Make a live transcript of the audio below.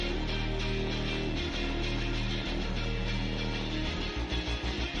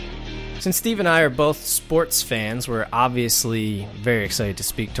Since Steve and I are both sports fans, we're obviously very excited to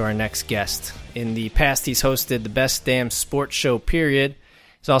speak to our next guest. In the past, he's hosted the Best Damn Sports Show, period.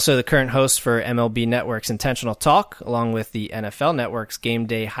 He's also the current host for MLB Network's Intentional Talk, along with the NFL Network's Game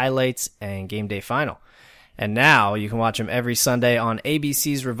Day Highlights and Game Day Final. And now you can watch him every Sunday on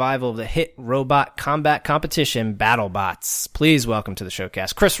ABC's revival of the hit robot combat competition, BattleBots. Please welcome to the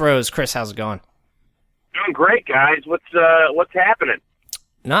showcast, Chris Rose. Chris, how's it going? Doing great, guys. What's happening?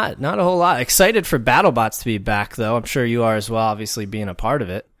 Not a whole lot. Excited for BattleBots to be back, though. I'm sure you are as well, obviously being a part of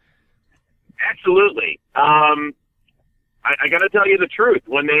it. Absolutely. I got to tell you the truth.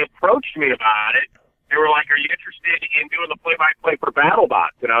 When they approached me about it, they were like, "Are you interested in doing the play-by-play for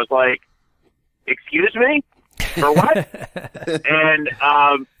BattleBots?" And I was like, "Excuse me? For what?" And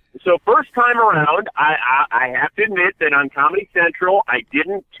so first time around, I have to admit that on Comedy Central, I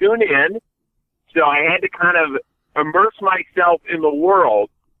didn't tune in, so I had to kind of immerse myself in the world.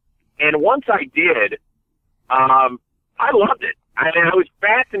 And once I did, I loved it. I was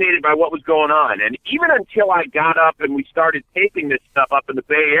fascinated by what was going on. And even until I got up and we started taping this stuff up in the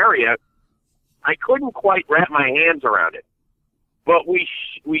Bay Area, I couldn't quite wrap my hands around it. But we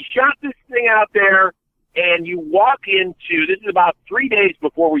shot this thing out there, and you walk into, this is about 3 days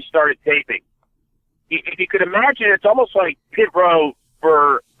before we started taping. If you could imagine, it's almost like pit row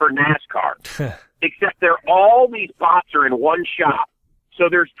for NASCAR. Except all these bots are in one shop. So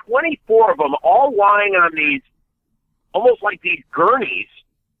there's 24 of them all lying on these, almost like these gurneys,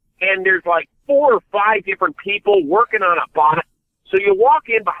 and there's like 4 or 5 different people working on a bot. So you walk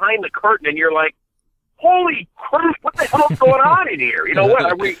in behind the curtain and you're like, holy crap, what the hell's going on in here? You know what,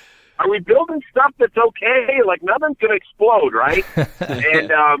 are we building stuff that's okay? Like nothing's going to explode, right?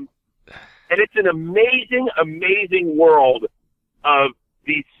 And it's an amazing, amazing world of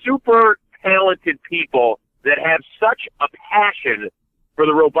these super talented people that have such a passion for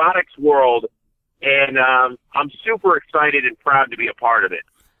the robotics world, and I'm super excited and proud to be a part of it.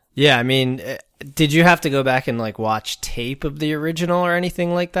 Yeah, I mean, did you have to go back and like watch tape of the original or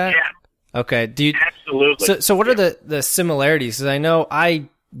anything like that? Yeah. Okay. Absolutely. So what are the similarities? Because I know I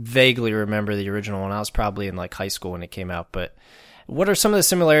vaguely remember the original one. I was probably in like high school when it came out, but what are some of the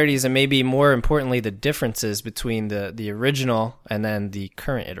similarities and maybe more importantly the differences between the original and then the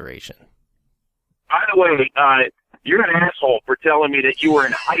current iteration? By the way, you're an asshole for telling me that you were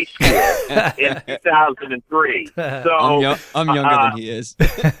in high school in 2003. So I'm younger than he is.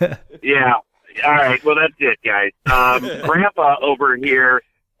 Yeah. All right. Well, that's it, guys. Grandpa over here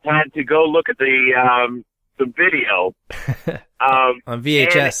had to go look at the video on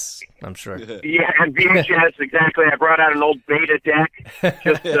VHS. I'm sure. Yeah, on VHS, exactly. I brought out an old beta deck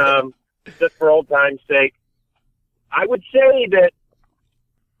just for old time's sake. I would say that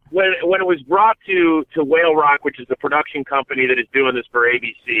when it was brought to Whale Rock, which is the production company that is doing this for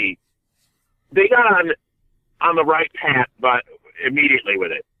ABC, they got on the right path, but immediately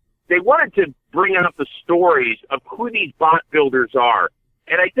with it. They wanted to bring out the stories of who these bot builders are.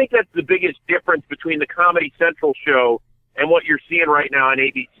 And I think that's the biggest difference between the Comedy Central show and what you're seeing right now on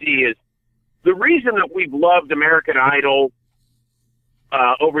ABC is the reason that we've loved American Idol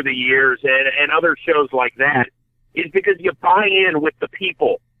over the years and other shows like that is because you buy in with the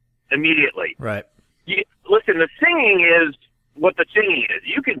people immediately. Right. Listen, the singing is what the singing is.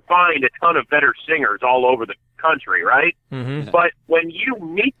 You can find a ton of better singers all over the country, right? Mm-hmm. But when you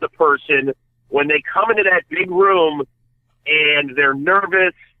meet the person, when they come into that big room and they're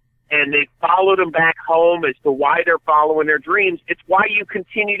nervous and they follow them back home as to why they're following their dreams, it's why you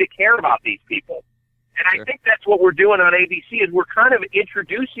continue to care about these people. And Sure. I think that's what we're doing on ABC is we're kind of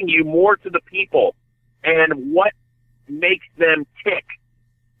introducing you more to the people and what makes them tick.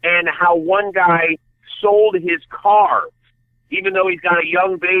 And how one guy sold his car, even though he's got a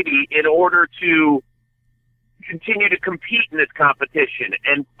young baby, in order to continue to compete in this competition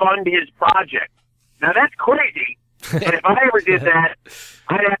and fund his project. Now, that's crazy. And if I ever did that,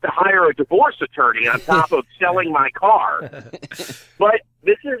 I'd have to hire a divorce attorney on top of selling my car. But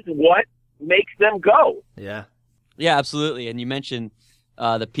this is what makes them go. Yeah. Yeah, absolutely. And you mentioned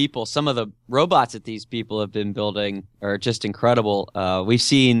the people. Some of the robots that these people have been building are just incredible. We've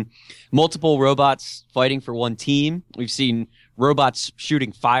seen multiple robots fighting for one team. We've seen robots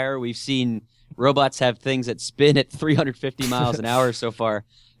shooting fire. We've seen robots have things that spin at 350 miles an hour so far.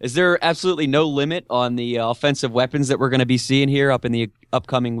 Is there absolutely no limit on the offensive weapons that we're going to be seeing here up in the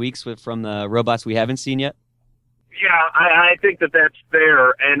upcoming weeks from the robots we haven't seen yet? Yeah, I think that that's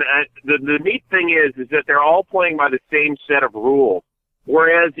fair. And the neat thing is that they're all playing by the same set of rules.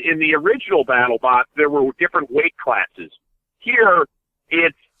 Whereas in the original BattleBots, there were different weight classes. Here,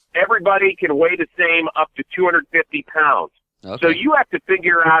 it's everybody can weigh the same up to 250 pounds. So you have to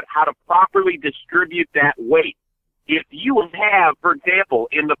figure out how to properly distribute that weight. If you have, for example,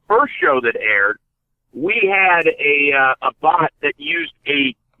 in the first show that aired, we had a bot that used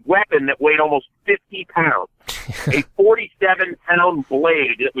a weapon that weighed almost 50 pounds, a 47-pound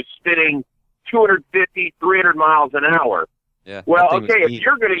blade that was spinning 250, 300 miles an hour. Yeah, well, okay, if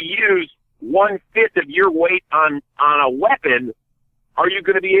you're going to use 1/5 of your weight on a weapon, are you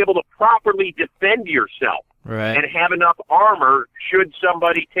going to be able to properly defend yourself and have enough armor should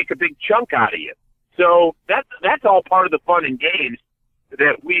somebody take a big chunk out of you? So that's all part of the fun and games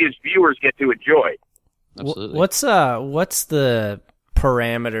that we as viewers get to enjoy. Absolutely. What's the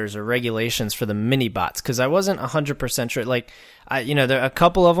parameters or regulations for the mini bots? Because I wasn't 100% sure. Like, there a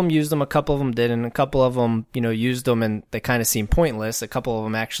couple of them used them, a couple of them didn't, a couple of them used them and they kind of seemed pointless. A couple of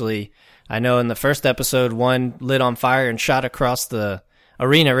them actually, I know in the first episode, one lit on fire and shot across the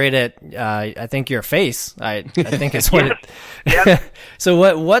arena right at I think your face. I think it's what it. So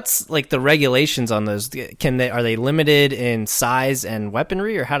what's like the regulations on those? Are they limited in size and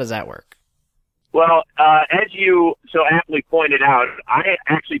weaponry, or how does that work? Well, as you so aptly pointed out, I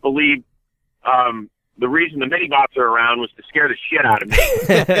actually believe the reason the mini-bots are around was to scare the shit out of me.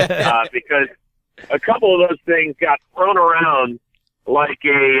 Because a couple of those things got thrown around like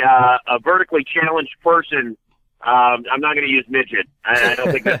a vertically challenged person. I'm not going to use midget. I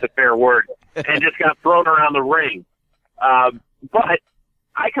don't think that's a fair word. And just got thrown around the ring. But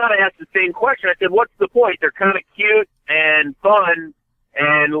I kind of asked the same question. I said, what's the point? They're kind of cute and fun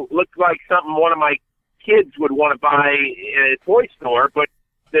and look like something one of my kids would want to buy in a toy store, but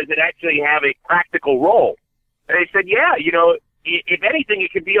does it actually have a practical role? And they said, yeah, if anything,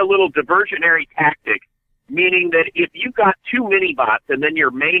 it could be a little diversionary tactic, meaning that if you've got two mini-bots and then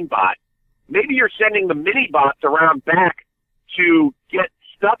your main bot, maybe you're sending the mini-bots around back to get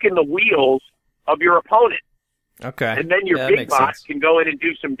stuck in the wheels of your opponent. Okay. And then your big bot can go in and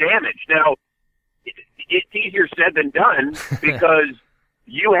do some damage. Now, it's easier said than done because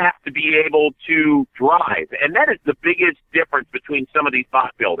you have to be able to drive. And that is the biggest difference between some of these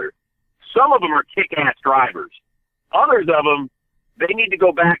bot builders. Some of them are kick-ass drivers. Others of them, they need to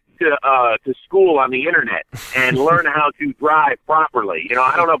go back to school on the internet and learn how to drive properly.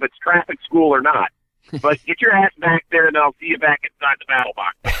 I don't know if it's traffic school or not, but get your ass back there and I'll see you back inside the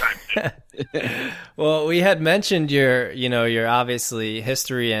BattleBots sometime soon. Well, we had mentioned your obviously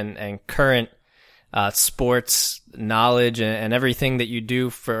history and current sports knowledge and everything that you do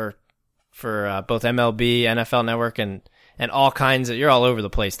for both MLB, NFL Network, and all kinds of, you're all over the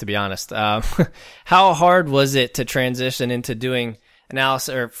place, to be honest. How hard was it to transition into doing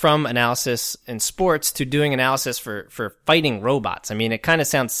analysis, or from analysis in sports to doing analysis for fighting robots? I mean, it kind of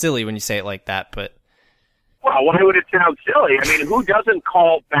sounds silly when you say it like that, but. Well, why would it sound silly? I mean, who doesn't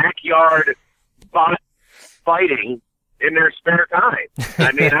call backyard bot fighting in their spare time?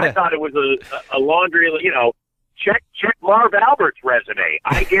 I mean, I thought it was a laundry, check Marv Albert's resume.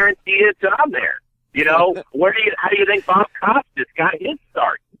 I guarantee it's on there. How do you think Bob Costas got his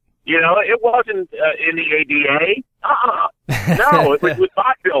start? It wasn't in the ABA. No, it was with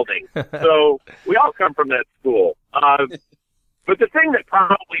bot building. So we all come from that school. But the thing that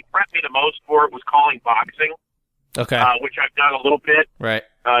probably prepped me the most for it was calling boxing. Okay. Which I've done a little bit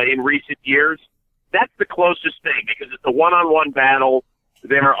in recent years. That's the closest thing because it's a one-on-one battle.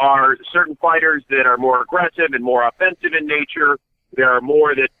 There are certain fighters that are more aggressive and more offensive in nature. There are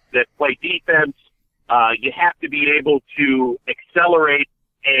more that play defense. You have to be able to accelerate,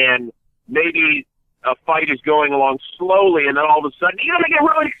 and maybe a fight is going along slowly, and then all of a sudden you get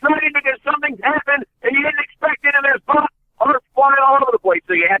really excited because something's happened and you didn't expect it, and there's parts flying all over the place.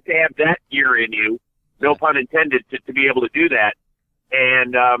 So you have to have that gear in you, no pun intended, to be able to do that.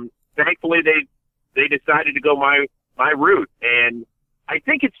 And thankfully they decided to go my route, and I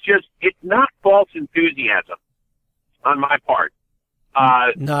think it's not false enthusiasm on my part.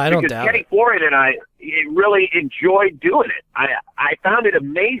 No, I don't doubt it. Kenny Florian and I really enjoyed doing it. I found it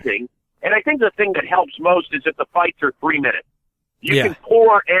amazing, and I think the thing that helps most is that the fights are 3 minutes. You can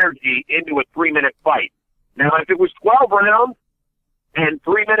pour energy into a 3-minute fight. Now, if it was 12 rounds and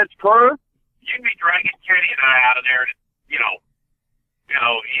 3 minutes per, you'd be dragging Kenny and I out of there, and you'd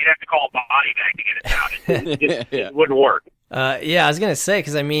have to call a body bag to get it down. It wouldn't work. I was gonna say,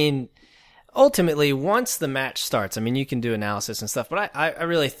 because I mean, ultimately, once the match starts, I mean, you can do analysis and stuff, but I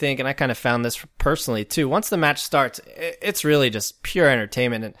really think, and I kind of found this personally too, once the match starts, it's really just pure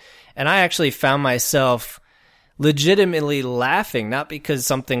entertainment. And I actually found myself legitimately laughing, not because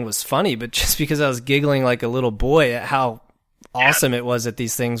something was funny, but just because I was giggling like a little boy at how awesome it was that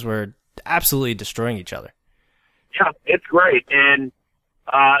these things were absolutely destroying each other. Yeah, it's great. And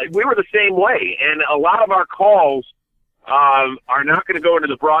we were the same way. And a lot of our calls are not going to go into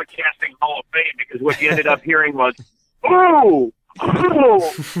the Broadcasting Hall of Fame because what you ended up hearing was, oh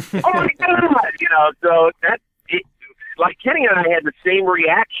my God, so that's it. Like Kenny and I had the same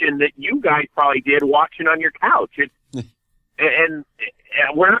reaction that you guys probably did watching on your couch. And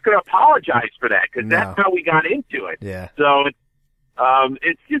we're not going to apologize for that because that's how we got into it. Yeah. So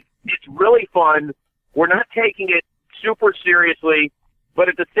it's really fun. We're not taking it super seriously, but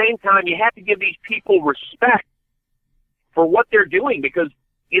at the same time, you have to give these people respect for what they're doing because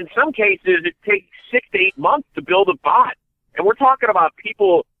in some cases it takes 6 to 8 months to build a bot. And we're talking about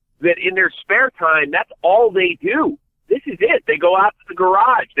people that in their spare time, that's all they do. This is it. They go out to the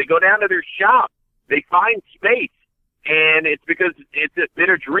garage. They go down to their shop. They find space. And it's because it's been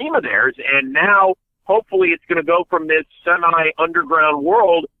a dream of theirs. And now, hopefully, it's going to go from this semi-underground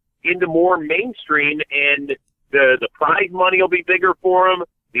world into more mainstream. And the prize money will be bigger for them.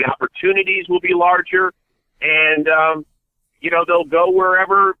 The opportunities will be larger. And, they'll go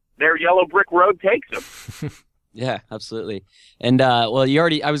wherever their yellow brick road takes them. Yeah, absolutely. And, I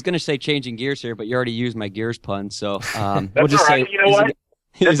was going to say changing gears here, but you already used my gears pun. So we'll just right. say, you know what?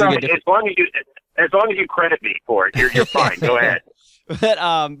 That's all right. As long as you credit me for it, you're fine. Go ahead.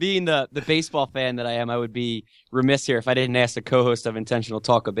 But being the baseball fan that I am, I would be remiss here if I didn't ask the co-host of Intentional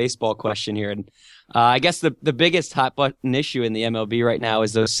Talk a baseball question here. And I guess the biggest hot button issue in the MLB right now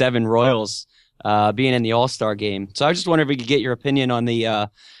is those 7 Royals being in the All-Star game. So I just wonder if we could get your opinion on the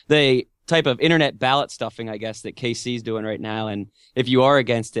type of internet ballot stuffing, I guess, that KC is doing right now. And if you are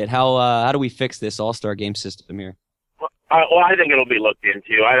against it, how do we fix this All-Star game system here? Well, I think it'll be looked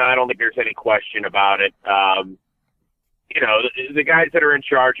into. I don't think there's any question about it. The guys that are in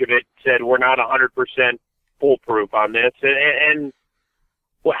charge of it said we're not 100% foolproof on this. And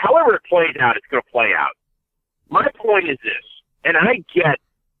however it plays out, it's going to play out. My point is this, and I get,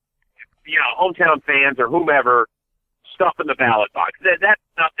 hometown fans or whomever stuff in the ballot box. That's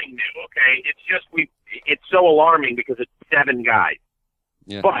nothing new, okay? It's just it's so alarming because it's 7 guys.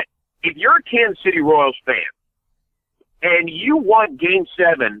 Yeah. But if you're a Kansas City Royals fan, and you want Game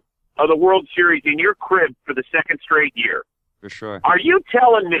 7 of the World Series in your crib for the second straight year. For sure. Are you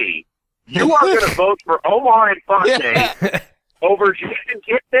telling me you are going to vote for Omar Infante over Jason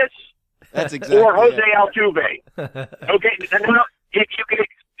Kipnis? That's exactly or Jose Altuve? Okay, now if you could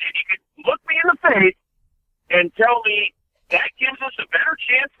look me in the face and tell me that gives us a better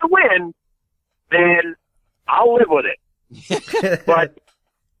chance to win, then I'll live with it. But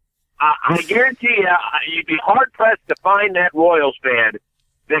I guarantee you'd be hard-pressed to find that Royals fan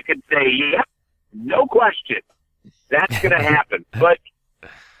that could say, yep, no question, that's going to happen. But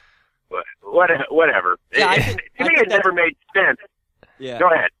whatever. Yeah, to me, it never made sense. Yeah.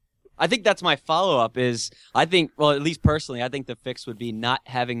 Go ahead. I think that's my follow-up is at least personally, I think the fix would be not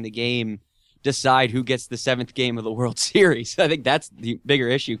having the game decide who gets the 7th game of the World Series. I think that's the bigger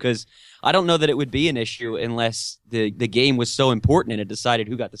issue because I don't know that it would be an issue unless the game was so important and it decided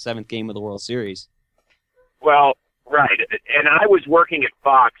who got the 7th game of the World Series. Well, right. And I was working at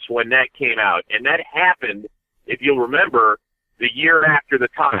Fox when that came out, and that happened, if you'll remember, the year after the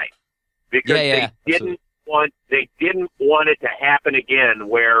tie. Because they didn't want it to happen again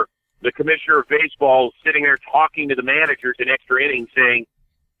where the commissioner of baseball is sitting there talking to the managers in extra innings saying,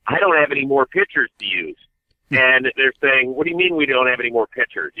 I don't have any more pitchers to use. And they're saying, what do you mean we don't have any more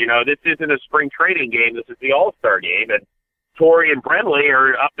pitchers? This isn't a spring training game. This is the All-Star game. And Torrey and Brenly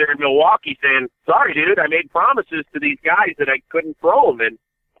are up there in Milwaukee saying, sorry, dude, I made promises to these guys that I couldn't throw them.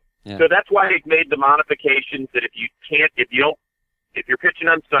 And so that's why they've made the modifications that if you're pitching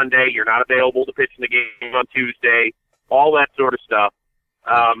on Sunday, you're not available to pitch in the game on Tuesday, all that sort of stuff.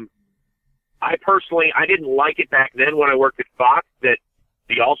 I didn't like it back then when I worked at Fox that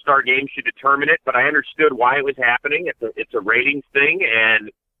the All-Star game should determine it, but I understood why it was happening. It's a ratings thing,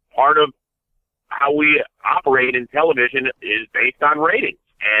 and part of how we operate in television is based on ratings,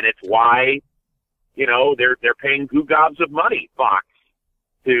 and it's why, they're paying goo gobs of money, Fox,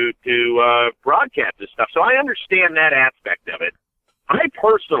 to broadcast this stuff. So I understand that aspect of it. I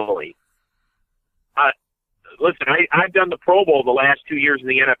personally, listen, I've done the Pro Bowl the last 2 years in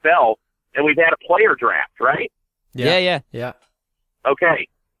the NFL, and we've had a player draft, right? Yeah. Okay,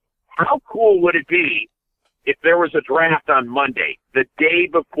 how cool would it be if there was a draft on Monday, the day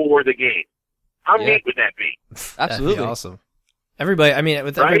before the game? How neat would that be? Absolutely. That'd be awesome. Everybody,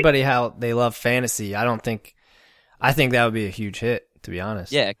 with everybody how they love fantasy, I think that would be a huge hit, to be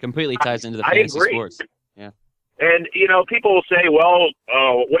honest. Yeah, it completely ties into the fantasy sports. Yeah. And, people will say, well,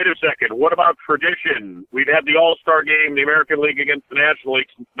 wait a second, what about tradition? We've had the All-Star game, the American League against the National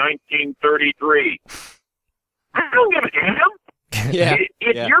League since 1933. I don't give a damn.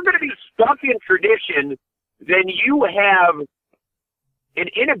 If you're going to be stuck in tradition, then you have an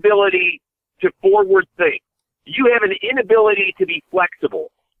inability to forward think. You have an inability to be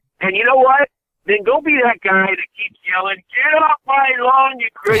flexible. And you know what? Then go be that guy that keeps yelling, "Get off my lawn, you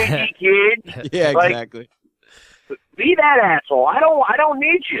crazy kid!" Yeah, exactly. Be that asshole. I don't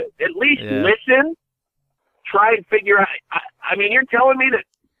need you. At least listen. Try and figure out. I mean, you're telling me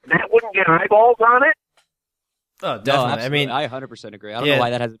that wouldn't get eyeballs on it? Oh, definitely. No, I mean, I 100% agree. I don't know why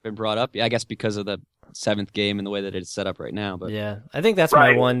that hasn't been brought up. Yeah, I guess because of the 7th game and the way that it's set up right now. But yeah, I think that's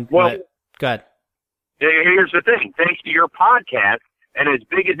my one. Well, go ahead. Here's the thing. Thanks to your podcast, and as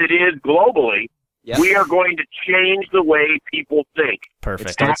big as it is globally, we are going to change the way people think.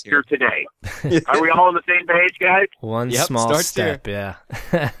 Perfect. After today. Are we all on the same page, guys? One small step, yeah.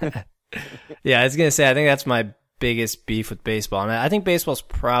 Yeah, I was going to say, I think that's my biggest beef with baseball. And I think baseball's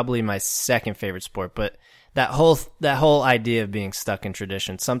probably my second favorite sport, but that whole idea of being stuck in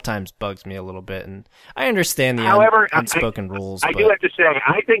tradition sometimes bugs me a little bit. And I understand the unspoken rules. I do have to say,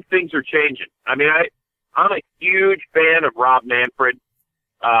 I think things are changing. I mean, I'm a huge fan of Rob Manfred,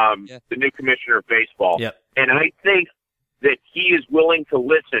 the new commissioner of baseball. Yep. And I think that he is willing to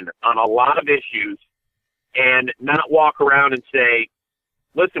listen on a lot of issues and not walk around and say,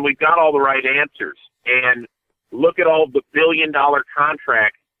 listen, we've got all the right answers. And look at all the billion-dollar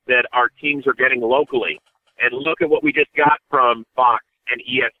contracts that our teams are getting locally. And look at what we just got from Fox and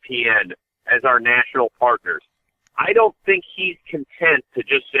ESPN as our national partners. I don't think he's content to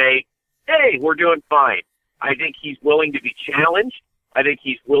just say, hey, we're doing fine. I think he's willing to be challenged. I think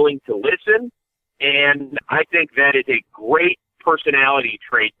he's willing to listen. And I think that is a great personality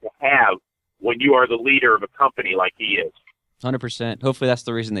trait to have when you are the leader of a company like he is. 100%. Hopefully that's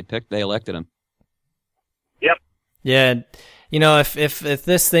the reason they elected him. Yep. Yeah. You know, if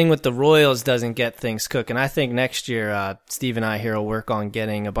this thing with the Royals doesn't get things cooking, I think next year Steve and I here will work on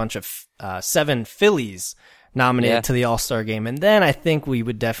getting a bunch of 7 Phillies nominated to the All-Star game, and then I think we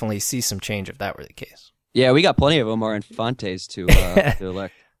would definitely see some change if that were the case. Yeah, we got plenty of Omar Infantes to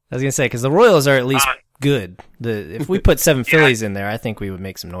elect. I was going to say, because the Royals are at least good. If we put 7 Phillies in there, I think we would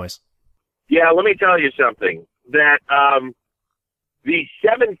make some noise. Yeah, let me tell you something. That the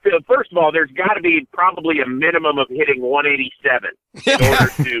 7, first of all, there's got to be probably a minimum of hitting 187 in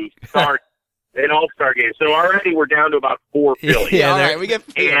order to start an All-Star game. So already we're down to about 4 Phillies. Yeah, all right, we get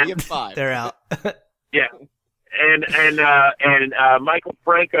 5. They're out. Yeah. And Michael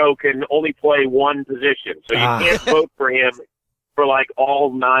Franco can only play one position, so you can't vote for him for like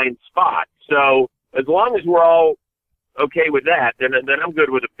all 9 spots. So as long as we're all okay with that, then I'm good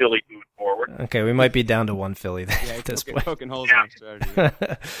with a Philly moving forward. Okay, we might be down to 1 Philly at this point. Poking holes in our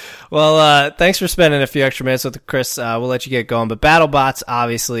strategy. Well, thanks for spending a few extra minutes with Chris. We'll let you get going. But BattleBots,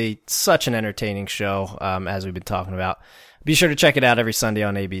 obviously, such an entertaining show, as we've been talking about. Be sure to check it out every Sunday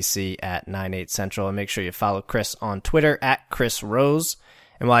on ABC at 9/8 Central, and make sure you follow Chris on Twitter at Chris Rose.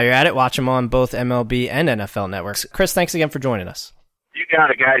 And while you're at it, watch him on both MLB and NFL networks. Chris, thanks again for joining us. You got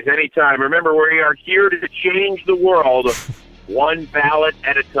it, guys. Anytime. Remember, we are here to change the world one ballot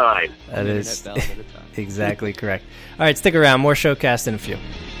at a time. That is exactly correct. All right, stick around. More Showcast in a few.